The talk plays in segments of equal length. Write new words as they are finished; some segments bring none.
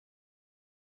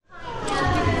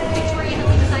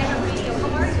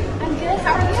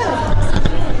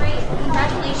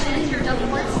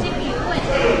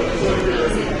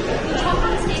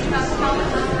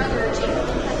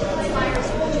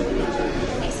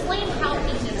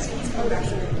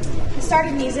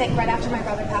started music right after my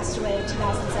brother passed away in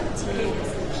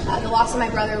 2017. The loss of my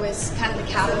brother was kind of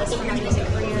the catalyst for my music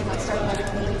career and what started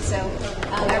everything. So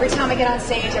every time I get on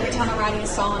stage, every time I'm writing a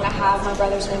song, I have my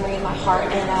brother's memory in my heart,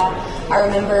 and I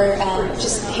remember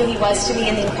just who he was to me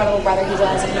and the incredible brother he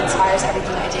was, and he inspires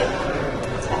everything I do.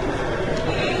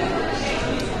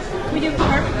 Can we do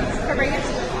Harp Breakers?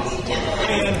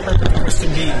 And for Christian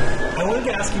Beat, I wanted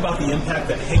to ask you about the impact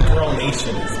that Hey Girl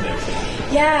Nation is making.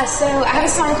 Yeah, so I have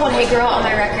a song called Hey Girl on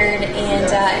my record, and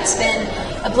it's been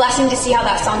a blessing to see how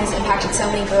that song has impacted so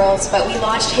many girls. But we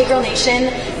launched Hey Girl Nation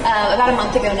about a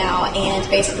month ago now, and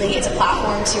basically it's a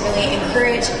platform to really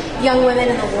encourage young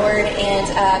women in the Lord, and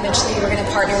eventually we're going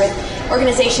to partner with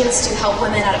organizations to help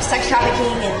women out of sex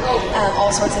trafficking and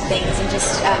all sorts of things, and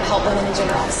just help women in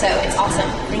general. So it's awesome.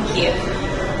 Thank you.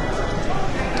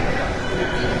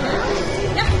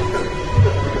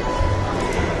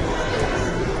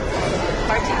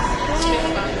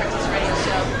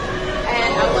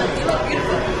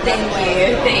 Thank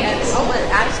you. Thanks. I want to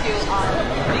ask you,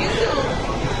 do you do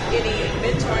any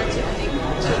mentoring to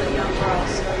the young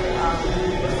girls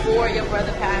before your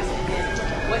brother passed, and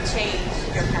then what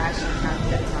changed your passion at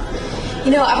that time?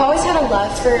 You know, I've always had a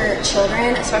love for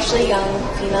children, especially young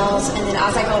females, and then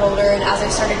as I got older and as I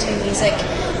started doing music,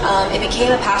 it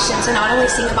became a passion to not only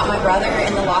sing about my brother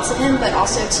and the loss of him, but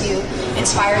also to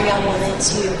inspire young women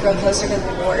to grow closer to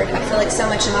the Lord. I feel like so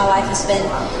much of my life has been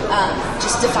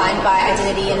just defined by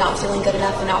identity and not feeling good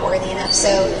enough and not worthy enough.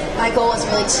 So my goal is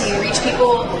really to reach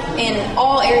people in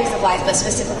all areas of life, but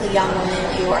specifically young women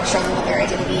who are struggling with their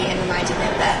identity, and reminding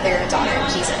them that they're a daughter of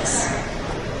Jesus.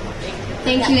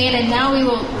 Thank you, Anne. And now we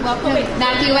will welcome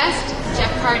Matthew West,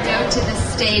 Jeff Pardo to the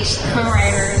stage,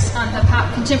 co-writers on the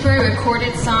Pop Contemporary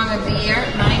Recorded Song of the Year,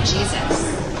 My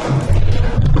Jesus.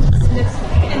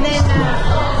 And then,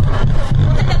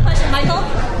 we'll take that question, Michael.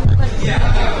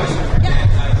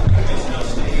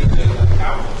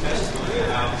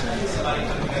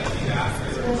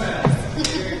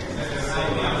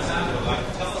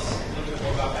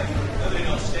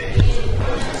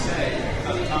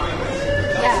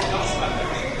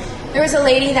 There was a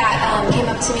lady that came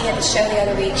up to me at the show the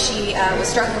other week. She was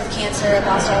struggling with cancer,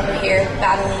 lost all of her hair,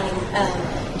 battling,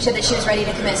 and said that she was ready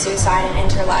to commit suicide and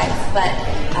end her life. But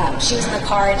she was in the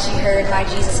car and she heard My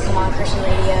Jesus come on Christian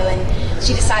radio, and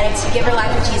she decided to give her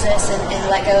life to Jesus and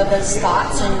let go of those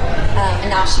thoughts. And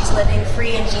now she's living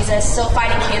free in Jesus, still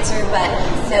fighting cancer, but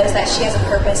knows that she has a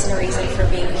purpose and a reason for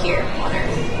being here on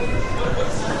earth.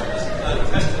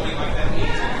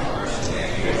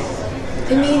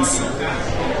 It means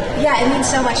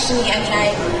so much to me. I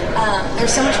mean,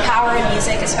 there's so much power in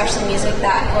music, especially music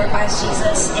that glorifies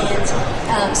Jesus.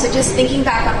 And so just thinking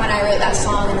back on when I wrote that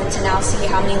song, and then to now see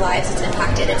how many lives it's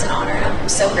impacted, it's an honor, and I'm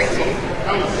so grateful.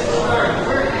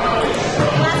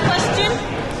 Last question?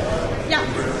 Yeah.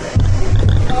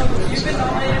 You've been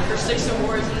nominated for 6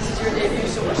 awards, and this is your debut,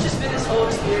 so what's just been this whole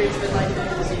experience been like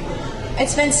this evening?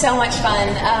 It's been so much fun.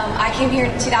 I came here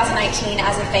in 2019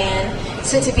 as a fan,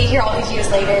 so to be here all these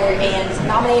years later and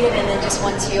nominated and then just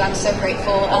won too, I'm so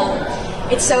grateful.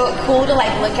 It's so cool to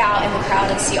look out in the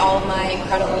crowd and see all of my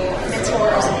incredible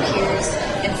mentors and peers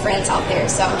and friends out there.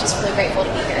 So I'm just really grateful to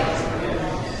be here.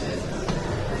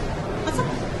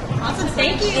 Awesome.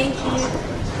 Thank you. Thank you.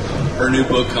 Her new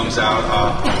book comes out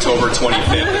October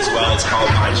 25th as well. It's called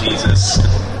My Jesus,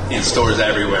 in stores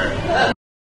everywhere.